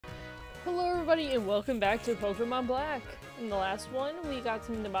Hello everybody and welcome back to Pokemon Black. In the last one, we got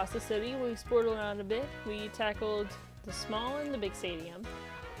to Nimbasa City, we explored around a bit, we tackled the small and the big stadium.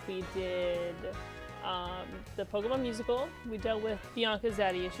 We did the Pokemon musical, we dealt with Bianca's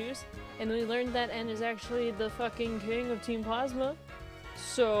daddy issues, and we learned that N is actually the fucking king of Team Plasma.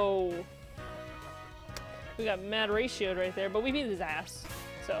 So, we got mad ratioed right there, but we beat his ass,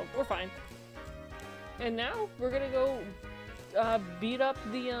 so we're fine. And now, we're gonna go beat up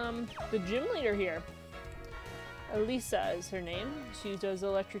the gym leader here. Elisa is her name. She does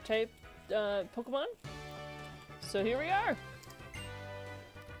electric type Pokemon. So here we are.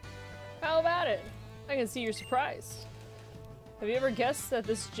 How about it? I can see you're surprised. Have you ever guessed that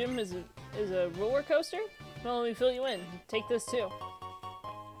this gym is a roller coaster? Well, let me fill you in. Take this too.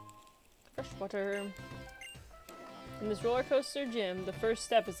 Fresh water. In this roller coaster gym, the first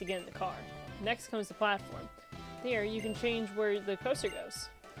step is to get in the car. Next comes the platform. There, you can change where the coaster goes.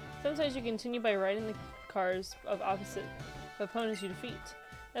 Sometimes you continue by riding the cars of opposite opponents you defeat.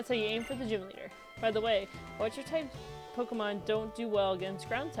 That's how you aim for the gym leader. By the way, Electric type Pokemon don't do well against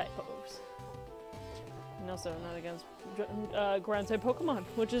ground type Pokemon. And also not against ground type Pokemon,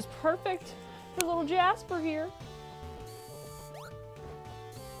 which is perfect for little Jasper here.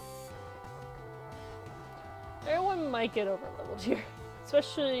 Everyone might get over leveled here,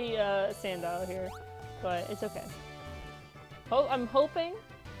 especially Sandile here. But it's okay. I'm hoping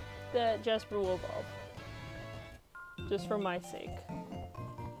that Jasper will evolve. Just for my sake.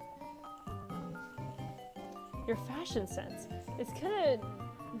 Your fashion sense. It's kinda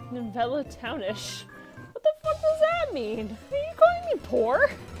novella townish. What the fuck does that mean? Are you calling me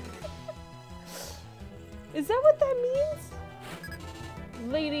poor? Is that what that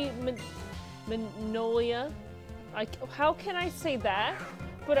means? Lady Manolia? How can I say that?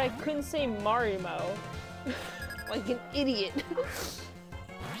 But I couldn't say Marimo. Like an idiot.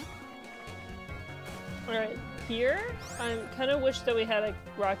 Alright, here, I kind of wish that we had a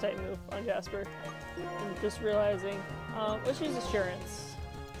rock type move on Jasper. I'm just realizing. Let's use Assurance.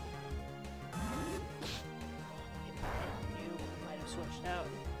 You might have switched out.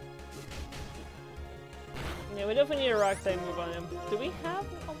 Yeah, we definitely need a rock type move on him. Do we have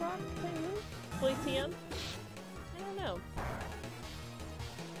a rock type move? Play TM? I don't know.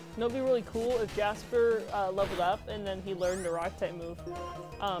 It'd be really cool if Jasper leveled up and then he learned a rock type move.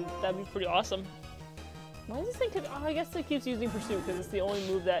 That'd be pretty awesome. Why does this thing keep, I guess it keeps using Pursuit because it's the only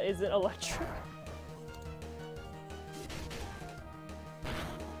move that isn't electric.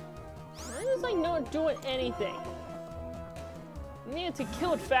 Why is this like not doing anything? I needed to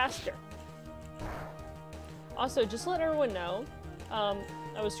kill it faster. Also, just to let everyone know, I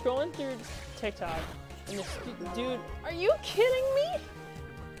was scrolling through TikTok and this dude, are you kidding me?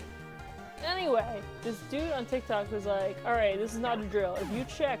 Anyway, this dude on TikTok was like, alright, this is not a drill. If you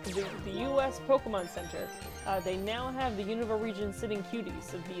check the US Pokemon Center, they now have the Unova region sitting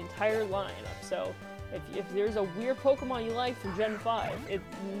cuties of the entire lineup. So if there's a weird Pokemon you like from Gen 5,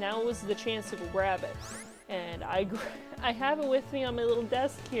 now is the chance to go grab it. And I have it with me on my little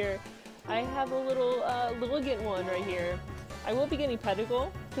desk here. I have a little Lilligant one right here. I will be getting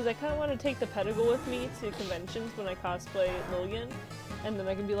Pedigle, because I kind of want to take the Pedigle with me to conventions when I cosplay Lilligant. And then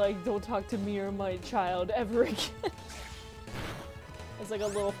I can be like, don't talk to me or my child ever again. It's like a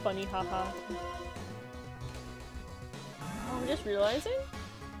little funny haha. Oh, I'm just realizing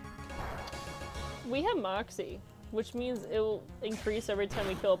we have Moxie, which means it will increase every time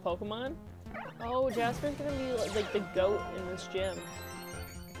we kill a Pokemon. Oh, Jasper's gonna be like the goat in this gym.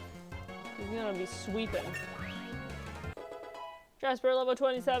 He's gonna be sweeping. Jasper, level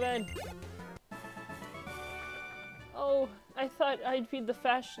 27! Oh, I thought I'd feed the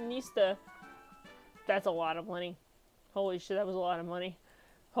fashionista. That's a lot of money. Holy shit, that was a lot of money.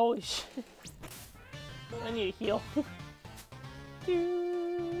 Holy shit. I need a heal.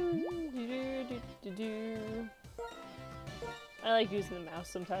 I like using the mouse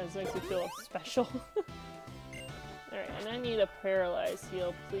sometimes, it makes me feel special. Alright, and I need a paralyzed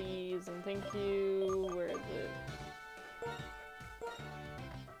heal, please, and thank you. Where is it?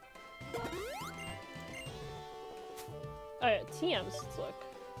 Oh yeah, TMs, let's look.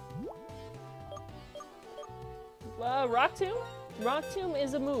 Rock Tomb? Rock Tomb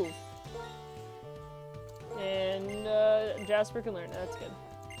is a move. And Jasper can learn it, that's good.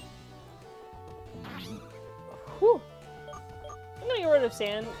 Whew. I'm gonna get rid of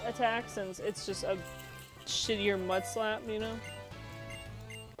Sand Attack since it's just a shittier Mud Slap, you know?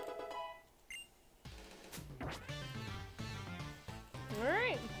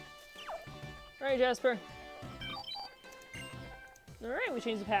 Alright. Alright, Jasper. Alright, we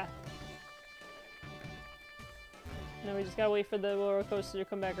changed the path. Now we just gotta wait for the roller coaster to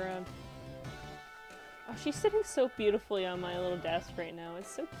come back around. Oh, she's sitting so beautifully on my little desk right now.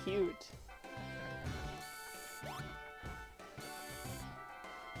 It's so cute.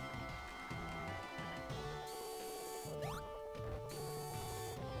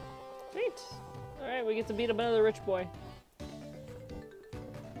 Sweet. Alright, we get to beat up another rich boy.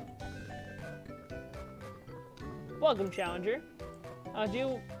 Welcome, challenger. I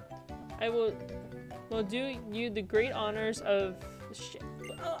will do you the great honors of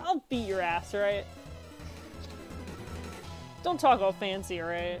I'll beat your ass, alright? Don't talk all fancy,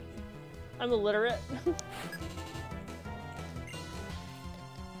 alright? I'm illiterate.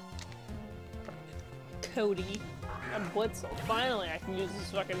 Cody. I'm Blitzel. Finally, I can use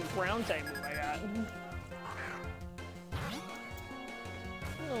this fucking ground type move I got.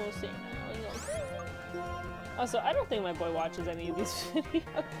 Oh, we'll see now. Also, I don't think my boy watches any of these videos.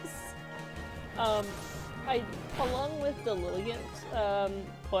 Along with the Lilligant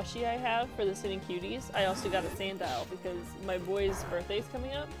plushie I have for the Sitting Cuties, I also got a Sandile because my boy's birthday's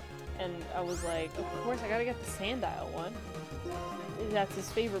coming up, and I was like, of course I gotta get the Sandile one. That's his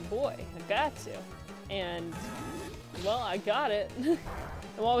favorite boy. I got to. And, well, I got it. And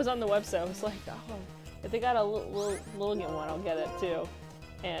while I was on the website, I was like, oh, if they got a Lilligant one, I'll get it too.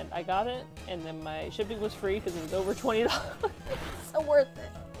 And I got it, and then my shipping was free because it was over $20. So worth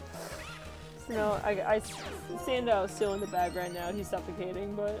it. No, Sando's still in the bag right now. He's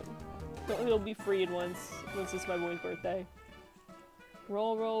suffocating, but he'll be freed once it's my boy's birthday.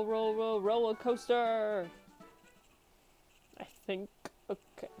 Roll, roll, roll, roll, roller coaster! I think.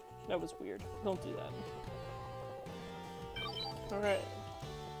 Okay. That was weird. Don't do that. Alright.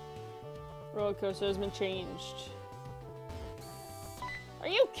 Roller coaster has been changed. Are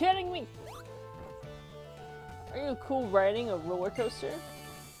you kidding me? Are you cool riding a roller coaster?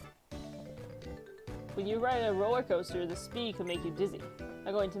 When you ride a roller coaster, the speed can make you dizzy.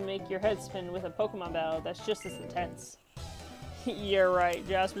 I'm going to make your head spin with a Pokemon battle that's just as intense. You're right,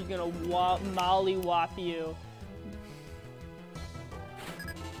 Jasper's gonna mollywop you.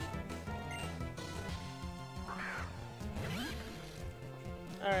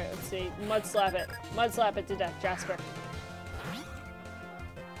 Alright, let's see. Mud slap it. Mud slap it to death, Jasper.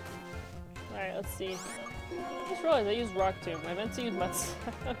 Alright, let's see. I just realized I used Rock Tomb. I meant to use Mud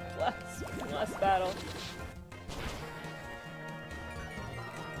Slap last battle.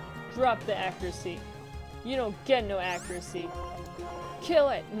 Drop the accuracy. You don't get no accuracy. Kill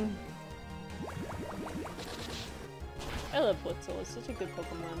it! I love Blitzel. It's such a good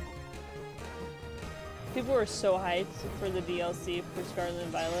Pokemon. People were so hyped for the DLC for Scarlet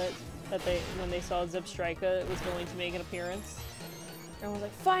and Violet that when they saw Zebstrika was going to make an appearance. Everyone was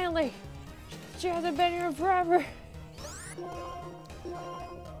like, finally! She hasn't been here forever!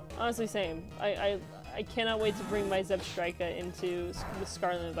 Honestly, same. I cannot wait to bring my Zebstrika into the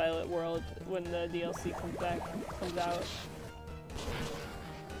Scarlet and Violet world when the DLC comes out.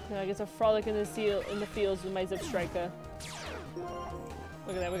 And I get to frolic in the fields with my Zebstrika.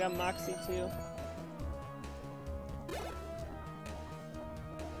 Look at that, we got Moxie too.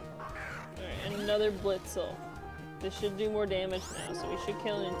 Alright, and another Blitzel. This should do more damage now, so we should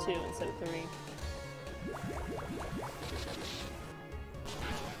kill it in 2 instead of 3.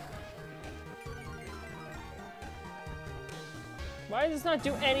 Why does this not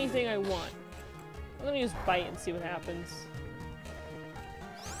do anything I want? I'm gonna use Bite and see what happens.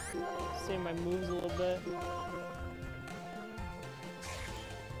 See my moves a little bit.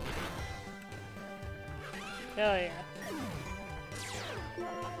 Hell yeah.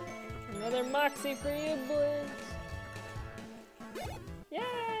 Another Moxie for you, Blitz!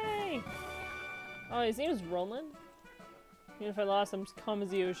 Yay! Oh, his name is Roland? Even if I lost, I'm just calm as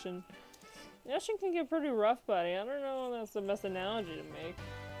the ocean. The ocean can get pretty rough, buddy. I don't know if that's the best analogy to make.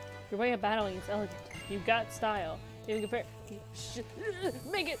 Your way of battling is elegant. You've got style. You can compare.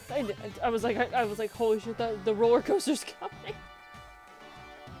 Make it! I was like, holy shit! The roller coaster's coming.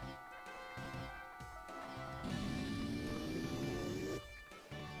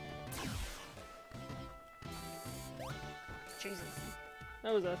 Jesus,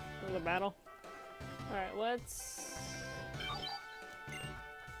 that was a battle. All right, let's.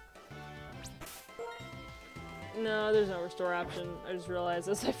 No, there's no restore option. I just realized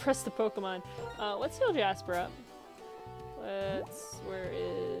as I pressed the Pokemon. Let's heal Jasper up. Where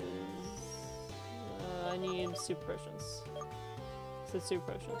is... I need super potions. It said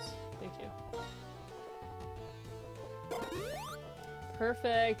super potions. Thank you.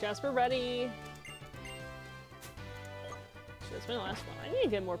 Perfect! Jasper ready! So that's my last one. I need to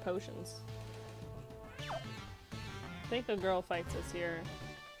get more potions. I think a girl fights us here.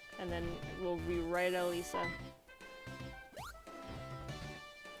 And then we'll be right at Lisa.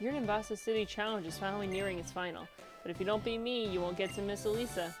 Your Nimbasa City challenge is finally nearing its final. But if you don't beat me, you won't get to Miss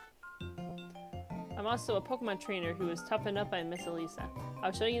Elisa. I'm also a Pokemon trainer who was toughened up by Miss Elisa.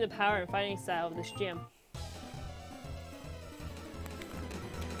 I'll show you the power and fighting style of this gym.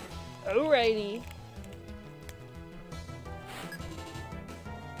 Alrighty.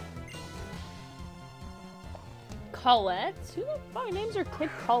 Colette? Who the fuck names her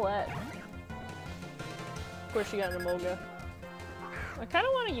kid Colette? Of course she got an Emolga. I kinda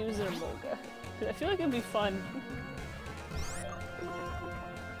wanna use an Emolga. I feel like it'd be fun.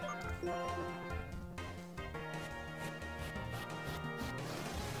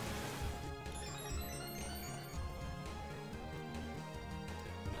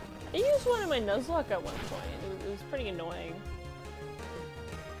 I used one in my Nuzlocke at one point. It was pretty annoying.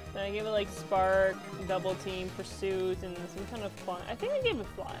 Then I gave it like Spark, Double Team, Pursuit, and some kind of fly. I think I gave it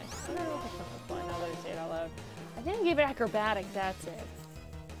Fly. I don't know if it's kind of Fly now that I say it out loud. I think I gave it Acrobatic, that's it.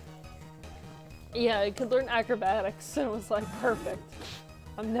 Yeah, it could learn Acrobatics, and it was like, perfect.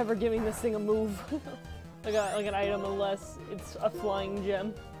 I'm never giving this thing a move. like an item unless it's a flying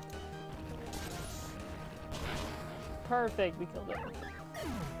gem. Perfect, we killed it.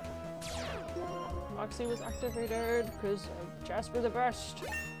 Moxie was activated because Jasper the best.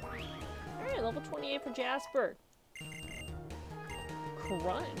 Alright, level 28 for Jasper.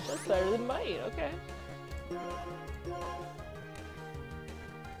 Crunch, that's better than Might, okay.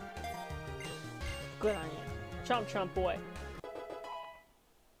 Good on you. Chomp chomp boy.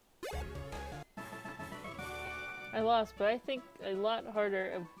 I lost, but I think a lot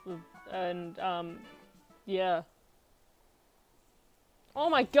harder and yeah. Oh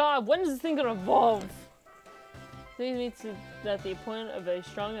my god, when is this thing gonna evolve? Please meet that the opponent of a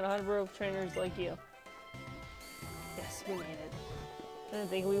strong and honorable trainers like you. Yes, we made it. I didn't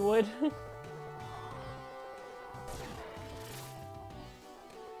think we would.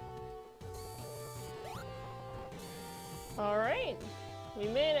 Alright, we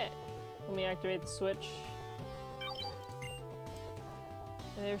made it. Let me activate the switch.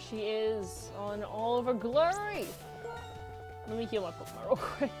 And there she is on all of her glory. Let me heal my Pokemon real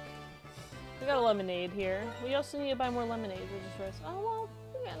quick. We got a lemonade here. We also need to buy more lemonades. We'll just rest. Oh well,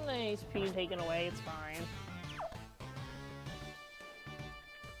 we got an HP taken away. It's fine.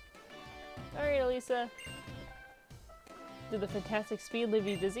 Alright, Elisa. Did the fantastic speed leave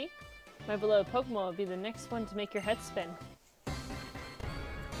you dizzy? My beloved Pokemon will be the next one to make your head spin.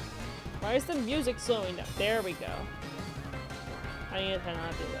 Why is the music slowing down? There we go. I need to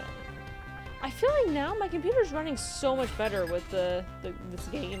not do that. I feel like now my computer's running so much better with this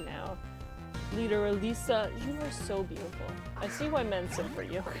game now. Leader Elisa, you are so beautiful. I see why men sim for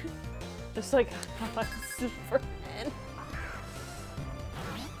you. Just like how I sim for men.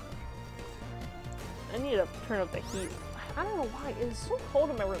 I need to turn up the heat. I don't know why. It's so cold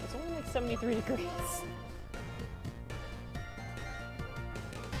in my room. It's only like 73 degrees.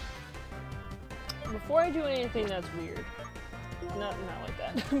 Before I do anything that's weird. Not like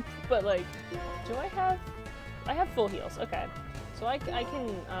that. But like, do I have full heals, okay. So I can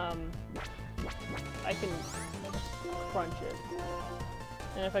crunch it.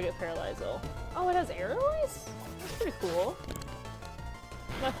 And if I get paralyzed, oh, it has air release? That's pretty cool.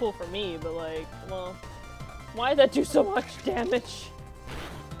 Not cool for me, but like, well, why did that do so much damage?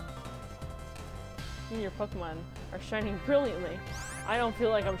 You and your Pokemon are shining brilliantly. I don't feel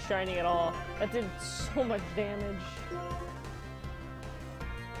like I'm shining at all. That did so much damage.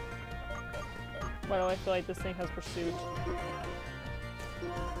 Why do I feel like this thing has pursuit?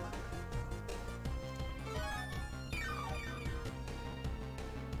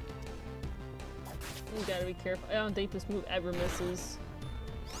 You gotta be careful. I don't think this move ever misses.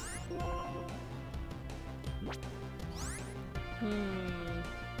 That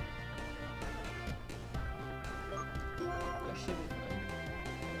should be fine.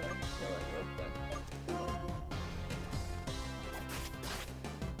 Kill it real quick.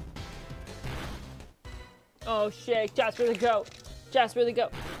 Oh shit, Jasper the goat! Jasper the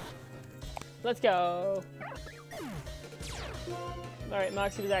goat! Let's go! Alright,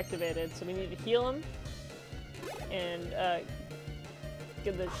 Moxie was activated, so we need to heal him and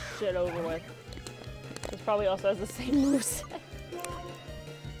get this shit over with. This probably also has the same moveset.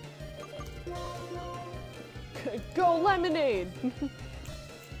 Go Lemonade!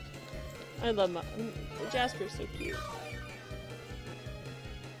 I love Jasper's so cute.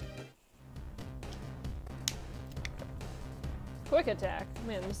 Quick attack.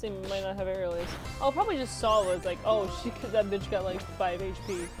 Man, this thing might not have air release. I'll probably just saw it was like, oh shit, that bitch got like 5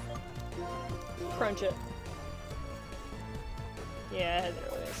 HP. Crunch it. Yeah, it has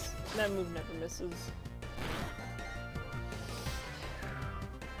air release. That move never misses.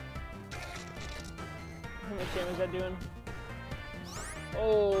 How much damage is that doing?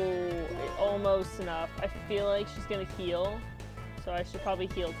 Oh, almost enough. I feel like she's gonna heal, so I should probably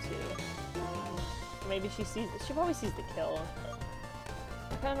heal too. Maybe she sees. She probably sees the kill.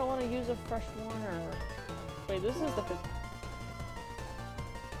 I kind of don't want to use a fresh water. Wait, this is the.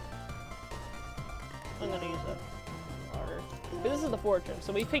 I'm gonna use a water. But this is the fortune,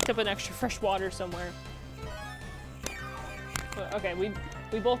 so we picked up an extra fresh water somewhere. Okay, we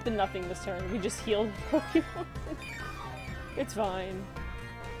both did nothing this turn. We just healed Pokemon. It's fine.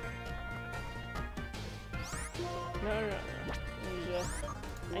 No.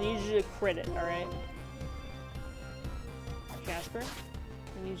 I need you to crit it, alright? Jasper?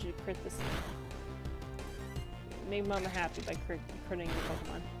 I need you to crit this thing. Make Mama happy by critting your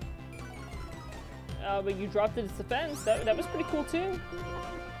Pokemon. But you dropped its defense. That was pretty cool too.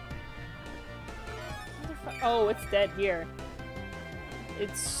 Oh, it's dead here.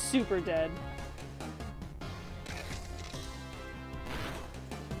 It's super dead.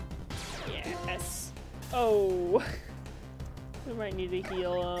 Yes. Oh. We might need to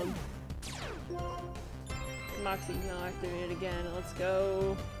heal him. Moxie's now activated again. Let's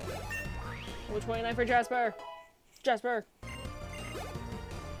go. Oh, 29 for Jasper. Jasper.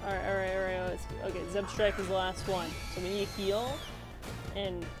 Alright. Okay, Zeb Strike is the last one. So we need to heal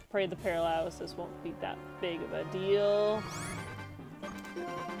and pray the paralysis won't be that big of a deal.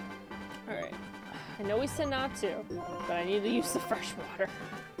 Alright. I know we said not to, but I need to use the fresh water.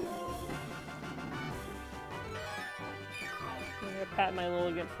 I'm gonna pat my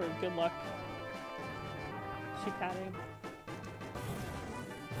Lilligant for good luck. Is she patting?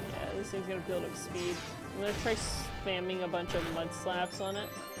 Yeah, this thing's gonna build up speed. I'm gonna try spamming a bunch of mud slaps on it,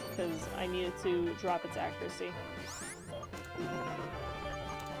 because I need it to drop its accuracy.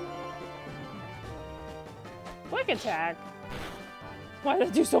 Quick attack! Why did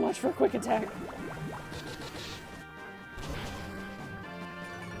I do so much for a quick attack?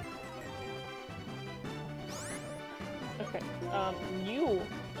 Okay, you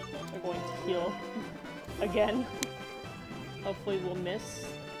are going to heal again. Hopefully we'll miss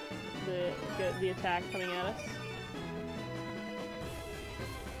the attack coming at us.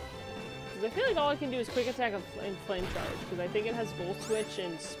 I feel like all I can do is quick attack and flame charge, because I think it has Volt Switch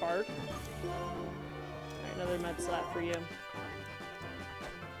and Spark. Alright, another med slap for you.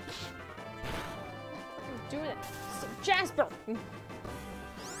 Do it! So, Jasper! Shit,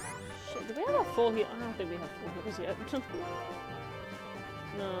 do we have a full heal? I don't think we have full heals yet.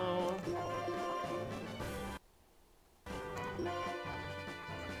 No.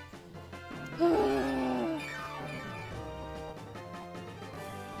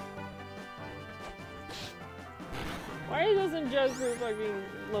 Why doesn't Jasper fucking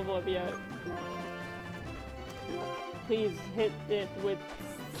level up yet? Please hit it with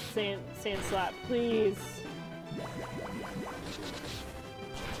sand slap, please.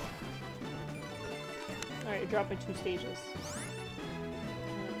 Alright, drop it 2 stages.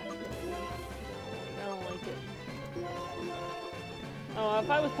 I don't like it. Oh, if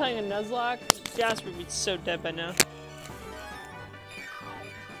I was playing a Nuzlocke, Jasper would be so dead by now.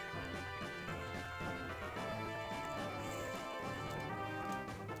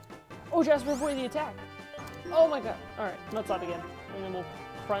 Oh, Jasper avoided the attack! Oh my god! Alright, let's slap again. And then we'll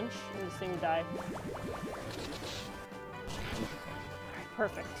crunch, and this thing will die. Alright,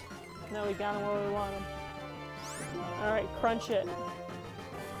 perfect. Now we got him where we want him. Alright, crunch it.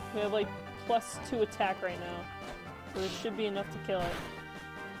 We have like +2 attack right now. So this should be enough to kill it.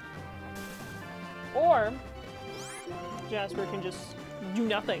 Or Jasper can just do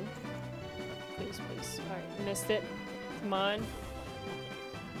nothing. Please. Alright, missed it. Come on.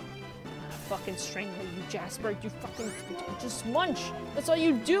 Fucking strangle you, Jasper. You fucking just munch. That's all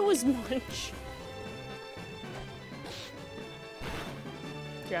you do is munch.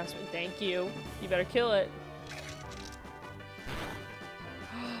 Jasper, thank you. You better kill it.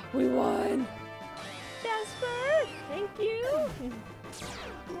 We won! Jasper! Thank you!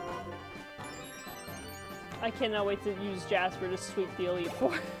 I cannot wait to use Jasper to sweep the Elite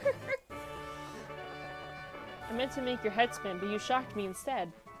Four. I meant to make your head spin, but you shocked me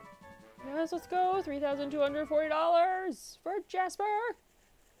instead. Yes, let's go! $3,240 for Jasper!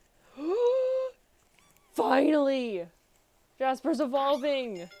 Finally! Jasper's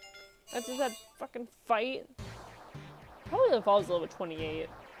evolving! After that fucking fight. Probably evolves level 28.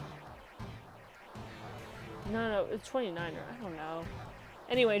 No, it's 29, or I don't know.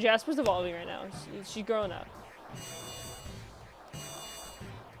 Anyway, Jasper's evolving right now. She's growing up.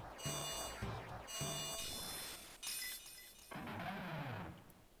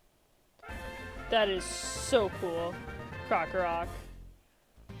 That is so cool. Crocker Rock.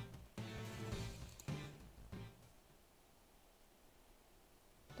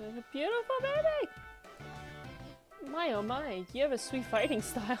 What a beautiful baby! My oh my, you have a sweet fighting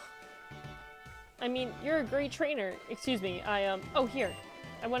style. I mean, you're a great trainer. Excuse me, oh here.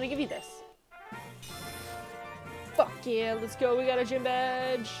 I want to give you this. Fuck yeah, let's go, we got a gym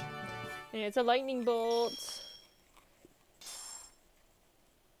badge! And it's a lightning bolt.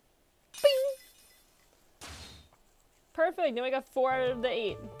 Bing! Perfect, now I got 4 out of the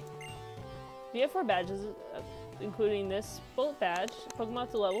 8. You have 4 badges, including this bolt badge. Pokemon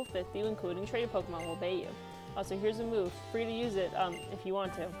to level 50, including traded Pokemon, will obey you. Also, here's a move. Free to use it, if you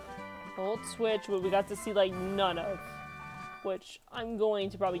want to. Volt Switch, what we got to see, like, none of. Which, I'm going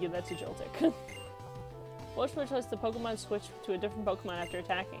to probably give that to Joltik. Volt Switch lets the Pokemon switch to a different Pokemon after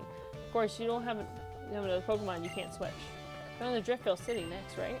attacking. Of course, you don't have another Pokemon, you can't switch. Go to the Driftville City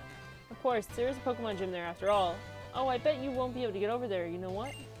next, right? Of course, there is a Pokemon gym there after all. Oh, I bet you won't be able to get over there, you know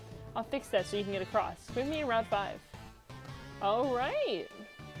what? I'll fix that so you can get across. Bring me in Route 5. Alright!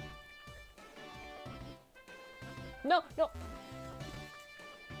 No, no!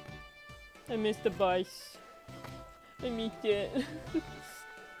 I missed the bus. I missed it.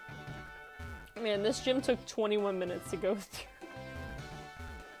 Man, this gym took 21 minutes to go through.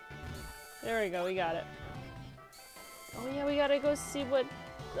 There we go, we got it. Oh yeah, we gotta go see what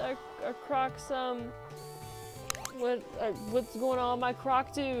our Croc's, what's going on with my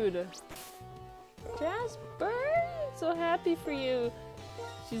Croc dude? Jasper! So happy for you.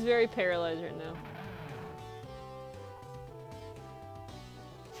 She's very paralyzed right now.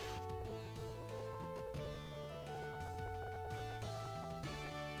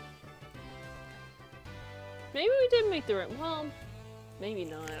 Maybe we did make the right, well, maybe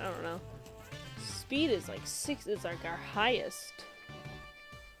not, I don't know. Speed is like 6, it's like our highest.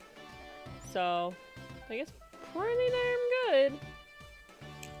 So, I guess pretty damn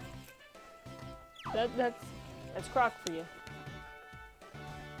good. That's Croc for you.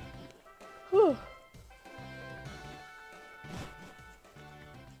 Whew.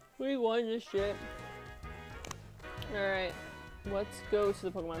 We won this shit. Alright, let's go to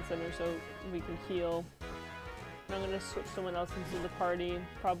the Pokemon Center so we can heal. I'm gonna switch someone else into the party.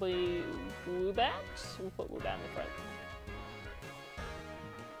 Probably Woobat? We'll put Woobat in the front.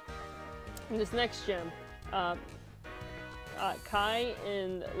 In this next gym, Kai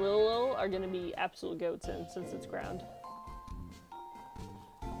and Lilo are gonna be absolute goats in since it's ground.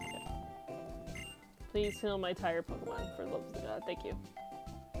 Okay. Please heal my tired Pokemon for the love of God. Thank you.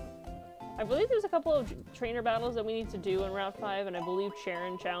 I believe there's a couple of trainer battles that we need to do in Route 5, and I believe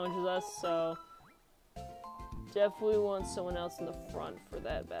Sharon challenges us, so definitely want someone else in the front for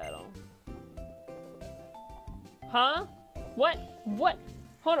that battle. Huh? What? What?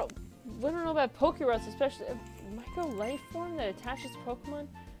 Hold on. We don't know about Pokerus, especially a micro life form that attaches to Pokemon.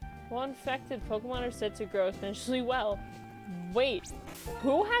 While infected, Pokemon are said to grow especially well. Wait,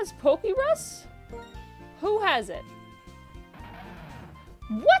 who has Pokerus? Who has it?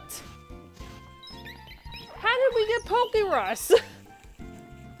 What? How did we get Pokerus?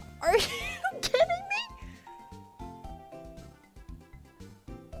 Are you kidding me?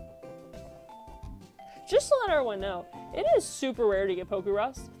 Just to let everyone know, it is super rare to get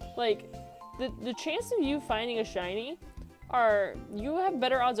Pokerus. Like, the chance of you finding a shiny are, you have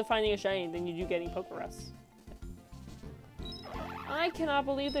better odds of finding a shiny than you do getting Pokerus. I cannot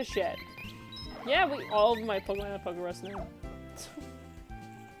believe this shit. Yeah, all of my Pokemon have Pokerus now.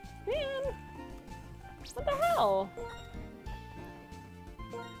 Man, what the hell?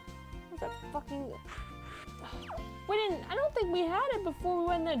 What's that fucking? I don't think we had it before we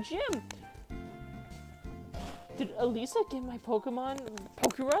went in that gym. Did Elisa get my Pokemon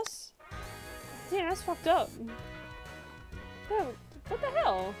Pokerus? Damn, that's fucked up. Yeah, what the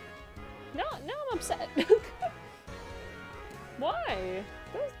hell? Now I'm upset. Why?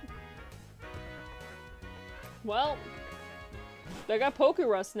 Well, I got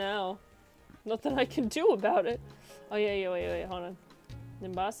Pokerus now. Nothing I can do about it. Oh yeah, wait, hold on.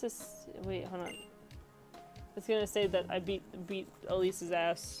 Nimbasa, wait, hold on. It's gonna say that I beat Elisa's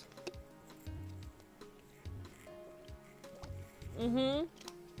ass.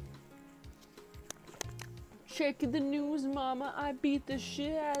 Check the news, mama. I beat the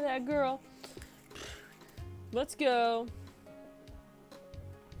shit out of that girl. Let's go.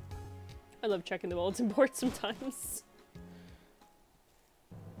 I love checking the bulletin board sometimes.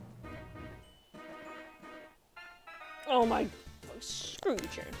 Oh my, screw you,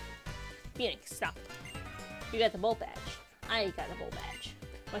 Sharon. Phoenix, stop. You got the Bolt badge. I got a Bolt badge.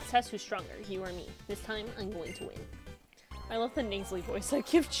 Let's test who's stronger, you or me. This time, I'm going to win. I love the nasally voice I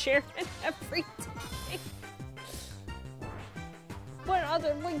give Sharon every day. What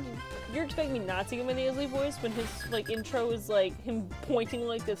like, you're expecting me not to give him a nasally voice when his, like, intro is, like, him pointing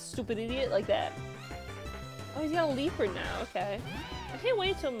like this stupid idiot like that? Oh, he's got a leopard now, okay. I can't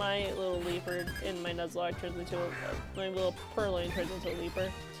wait till my little leopard in my Nuzlocke turns into a, my little Purloin turns into a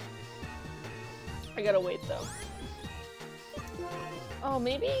leopard. I gotta wait, though. Oh,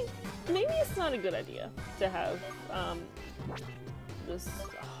 maybe it's not a good idea to have, this,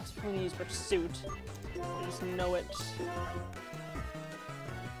 oh, it's probably use Pursuit. I just know it.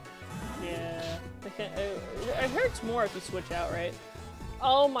 Yeah. It hurts more if you switch out, right?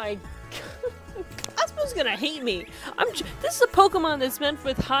 Oh my god. Cosmo's gonna hate me. This is a Pokemon that's meant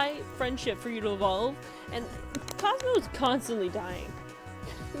with high friendship for you to evolve, and Cosmo is constantly dying.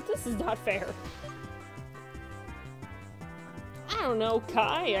 This is not fair. I don't know,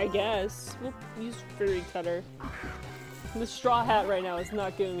 Kai, I guess. We'll use Fury Cutter. The Straw Hat right now is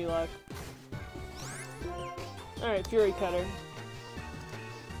not giving me luck. Alright, Fury Cutter.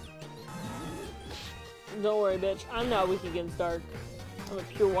 Don't worry, bitch. I'm not weak against Dark. I'm a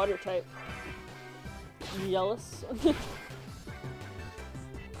pure water type. Jealous?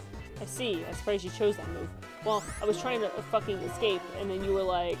 I see. I'm surprised you chose that move. Well, I was trying to fucking escape, and then you were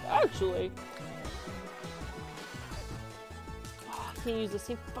like, actually... Oh, I can't use the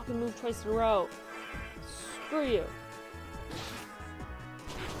same fucking move twice in a row. Screw you.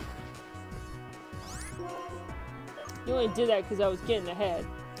 You only did that because I was getting ahead.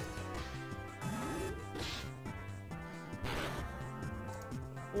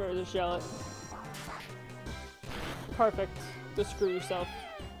 Where's the shallot? Perfect. Go screw yourself.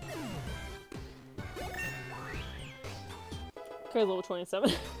 Okay, level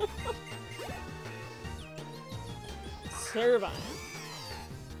 27. Servine.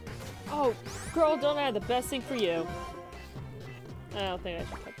 Oh, girl, don't I have the best thing for you? I don't think I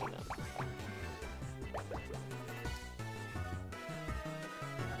should cut that up.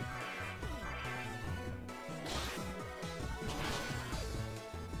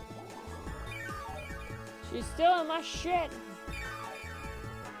 She's still in my shit!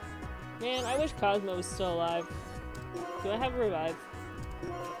 Man, I wish Cosmo was still alive. Do I have a revive?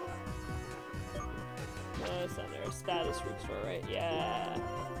 No, it's not there. Status restore, right? Yeah.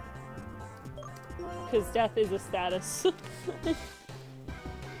 Because death is a status.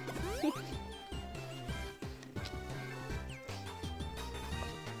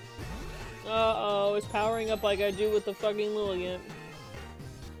 Uh-oh, it's powering up like I do with the fucking Lilligant.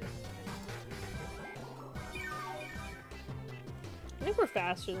 I think we're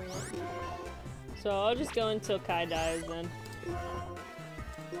faster than that. So I'll just go until Kai dies then.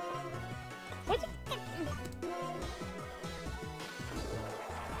 What the fuck?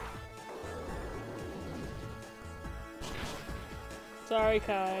 Sorry,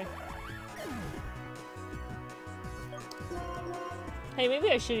 Kai. Hey,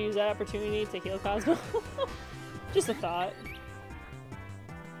 maybe I should use that opportunity to heal Cosmo. Just a thought.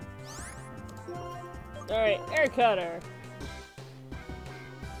 Alright, Air Cutter.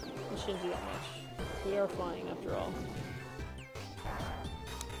 We shouldn't do that much. We are flying after all.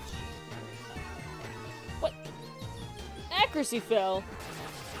 What? Accuracy fell!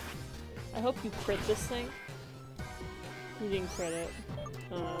 I hope you crit this thing. You didn't crit it.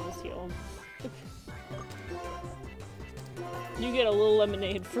 Let's heal him. You get a little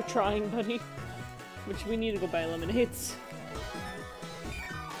lemonade for trying, buddy. Which we need to go buy lemonades.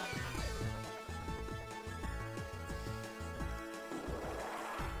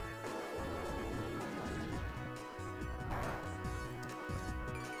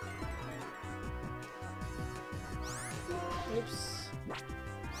 Oops.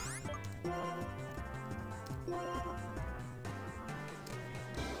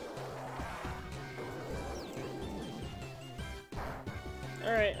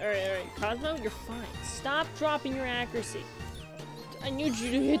 Alright. Cosmo, you're fine. Stop dropping your accuracy. I need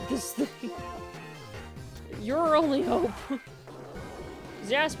you to hit this thing. You're our only hope.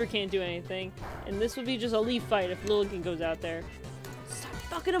 Jasper can't do anything, and this would be just a leaf fight if Lilligant goes out there. Stop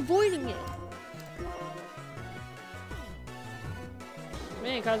fucking avoiding it!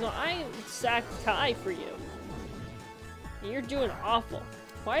 Man, Cosmo, I sacked Kai for you. You're doing awful.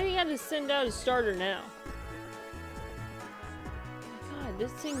 Why do you have to send out a starter now? God,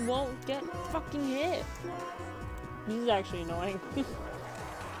 this thing won't get fucking hit. This is actually annoying.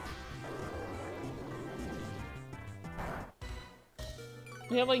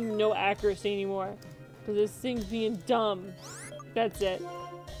 We have like no accuracy anymore. Because this thing's being dumb. That's it.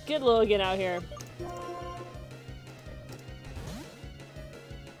 Get Lilligant out here.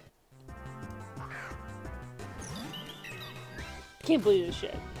 Can't believe this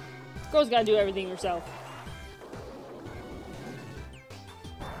shit. Girl's gotta do everything herself.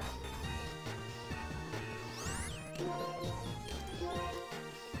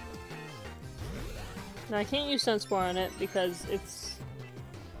 Now I can't use Sunspore on it because it's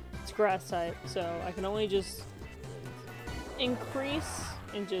grass type, so I can only just increase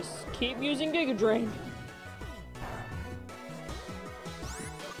and just keep using Giga Drain.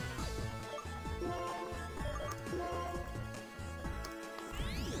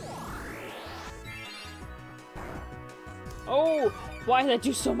 Oh! Why did that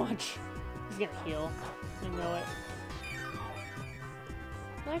do so much? He's gonna heal. I know it.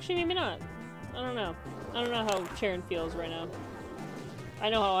 Actually, maybe not. I don't know. I don't know how Charon feels right now. I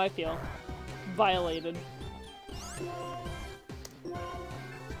know how I feel. Violated.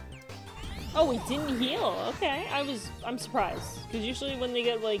 Oh, he didn't heal. Okay, I'm surprised. Because usually when they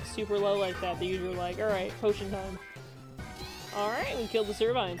get like super low like that, they usually like, alright, potion time. Alright, we killed the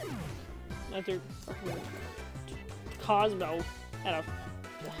Servine. After Cosmo at a...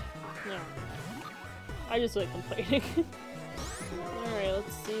 No. I just like complaining. Alright,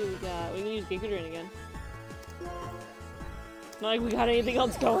 let's see what we got. We can use Giga Drain again. Not like we got anything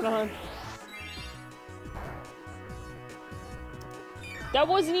else going on. That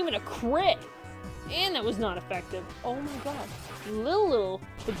wasn't even a crit! And that was not effective. Oh my god. Little,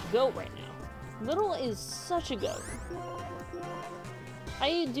 the goat right now. Little is such a goat.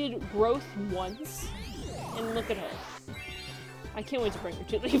 I did growth once, and look at her. I can't wait to bring her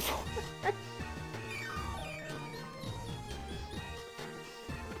to the 4.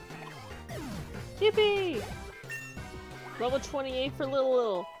 Yippee! Level 28 for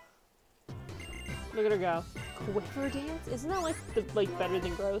Little. Look at her go. Quiver Dance? Isn't that like better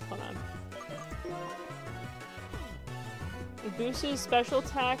than growth? Hold on. It boosts special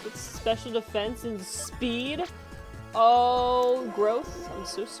attack, special defense, and speed. Oh, growth? I'm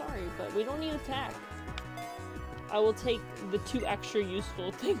so sorry, but we don't need attack. I will take the 2 extra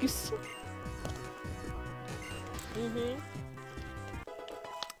useful things.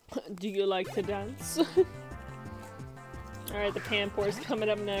 Do you like to dance? Alright, the Panpour's coming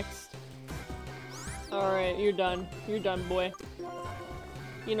up next. Alright, you're done. You're done, boy.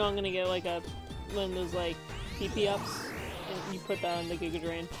 You know I'm gonna get like one of those like PP ups, and you put that on the Giga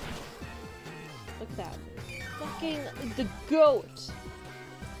Drain. Look at that. Fucking the goat!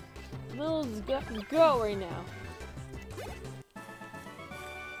 Little's got to go right now.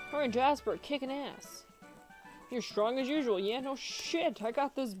 Alright, Jasper, kicking ass. You're strong as usual. Yeah, no shit. I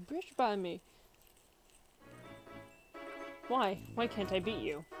got this bitch by me. Why? Why can't I beat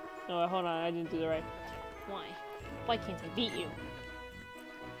you? Oh, hold on. I didn't do the right. Why? Why can't I beat you?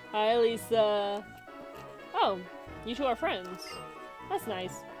 Hi, Lisa. Oh, you two are friends. That's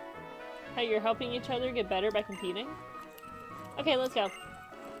nice. How you're helping each other get better by competing? Okay, let's go.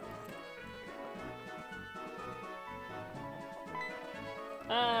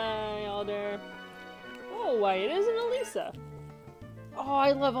 Hi, Alder. Oh, why it isn't Elisa. Oh,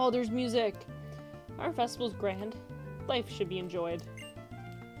 I love Alder's music. Our festival's grand. Life should be enjoyed.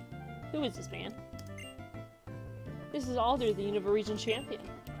 Who is this man? This is Alder, the Unova Region champion.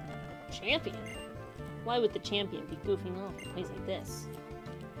 Champion? Why would the champion be goofing off in a place like this?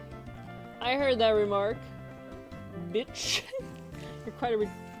 I heard that remark. Bitch. You're quite a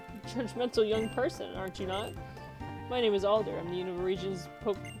judgmental young person, aren't you not? My name is Alder. I'm the Unova Region's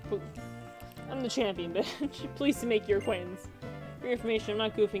I'm the champion, bitch. Pleased to make your acquaintance. For your information, I'm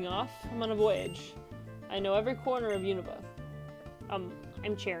not goofing off. I'm on a voyage. I know every corner of Unova.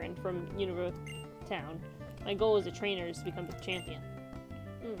 I'm Charon from Unova Town. My goal as a trainer is to become the champion.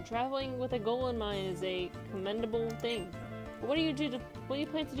 Traveling with a goal in mind is a commendable thing. But what do you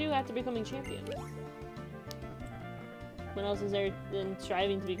plan to do after becoming champion? What else is there than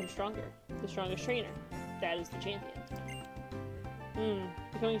striving to become stronger? The strongest trainer. That is the champion.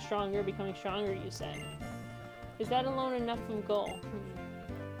 Becoming stronger, you say. Is that alone enough of a goal?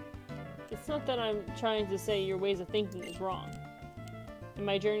 It's not that I'm trying to say your ways of thinking is wrong. In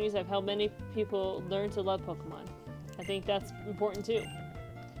my journeys, I've helped many people learn to love Pokemon. I think that's important too.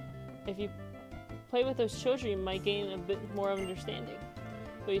 If you play with those children, you might gain a bit more of understanding.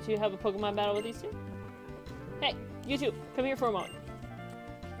 Will you two have a Pokemon battle with these two? Hey, you two, come here for a moment.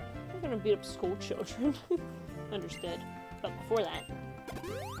 I'm gonna beat up school children. Understood. But before that,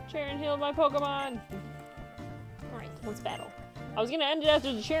 Charon healed my Pokemon! Alright, let's battle. I was gonna end it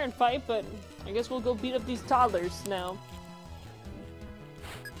after the Charon fight, but I guess we'll go beat up these toddlers now.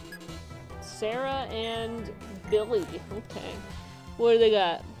 Sarah and Billy. Okay. What do they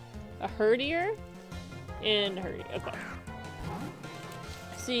got? A Herdier? And a Herdier. Okay.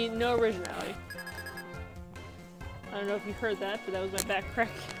 See, no originality. I don't know if you heard that, but that was my back crack.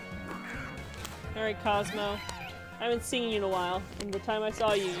 Alright, Cosmo. I haven't seen you in a while, and the time I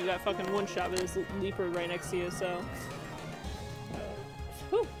saw you, you got fucking one-shot with this leopard right next to you, so...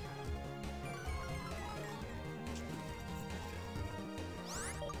 Whew.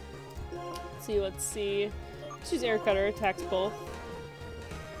 Let's see. Let's use Air Cutter, attacks both.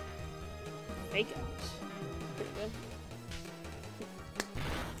 Fake out. Pretty good.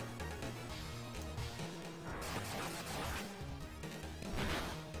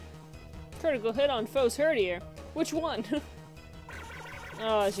 Critical hit on foe's Herdier. Which one?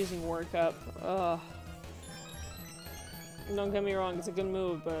 Oh, it's using workup. Ugh. Don't get me wrong, it's a good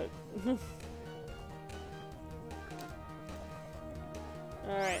move, but...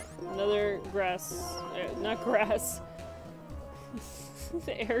 Alright, another grass... not grass.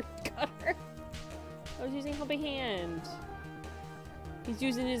 The air cutter. I was using helping hand. He's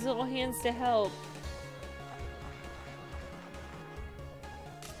using his little hands to help.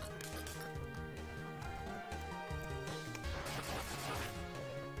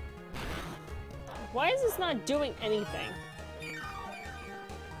 Why is this not doing anything?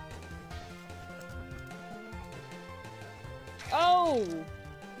 Oh!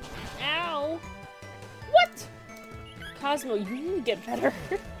 Ow! What? Cosmo, you need to get better.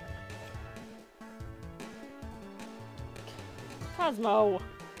 Cosmo!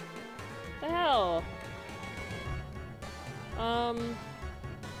 The hell? I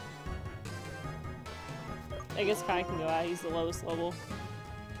guess Kai can go out, he's the lowest level.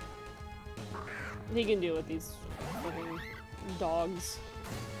 He can deal with these fucking dogs.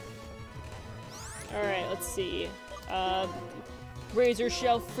 Alright, let's see. Razor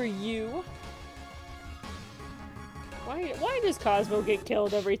Shelf for you. Why does Cosmo get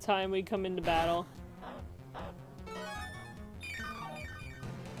killed every time we come into battle?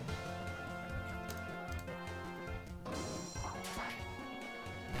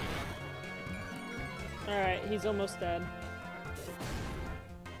 Alright, he's almost dead.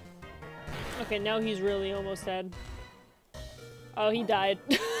 Okay, now he's really almost dead. Oh, he died.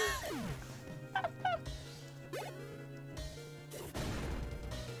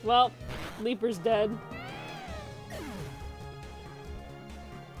 Well, Leaper's dead.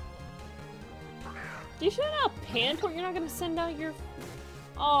 You should not Pantort. You're not gonna send out your...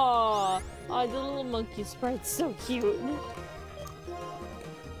 Aww. Oh, the little monkey sprite's so cute.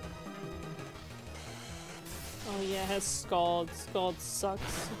 Oh yeah, it has Scald. Scald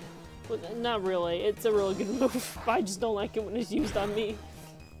sucks. Well, not really. It's a really good move. I just don't like it when it's used on me.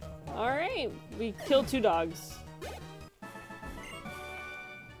 Alright, we killed 2 dogs.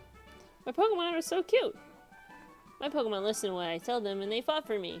 My Pokemon are so cute. My Pokemon listen to what I tell them and they fought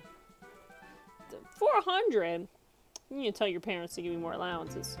for me. 400? You need to tell your parents to give you more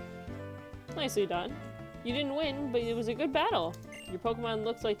allowances. Nicely done. You didn't win, but it was a good battle. Your Pokemon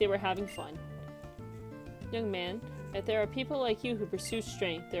looked like they were having fun. Young man, if there are people like you who pursue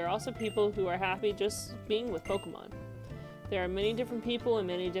strength, there are also people who are happy just being with Pokemon. There are many different people and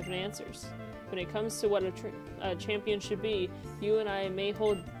many different answers. When it comes to what a champion should be, you and I may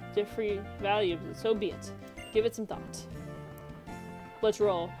hold different values, so be it. Give it some thought. Let's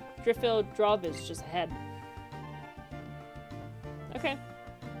roll. Driftfield Drawviz is just ahead. Okay.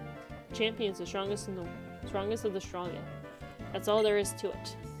 Champion's the strongest of the strongest. That's all there is to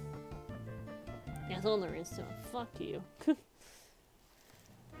it. That's all there is to it. Fuck you.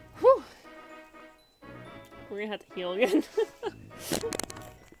 Whew. We're gonna have to heal again.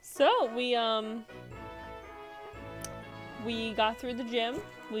 So, we got through the gym.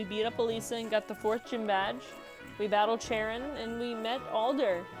 We beat up Elisa and got the 4th gym badge. We battled Sharon and we met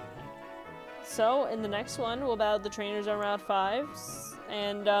Alder. So, in the next one, we'll battle the trainers on Route 5,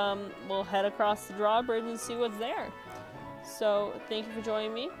 and we'll head across the drawbridge and see what's there. So, thank you for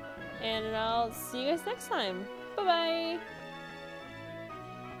joining me, and I'll see you guys next time. Bye-bye!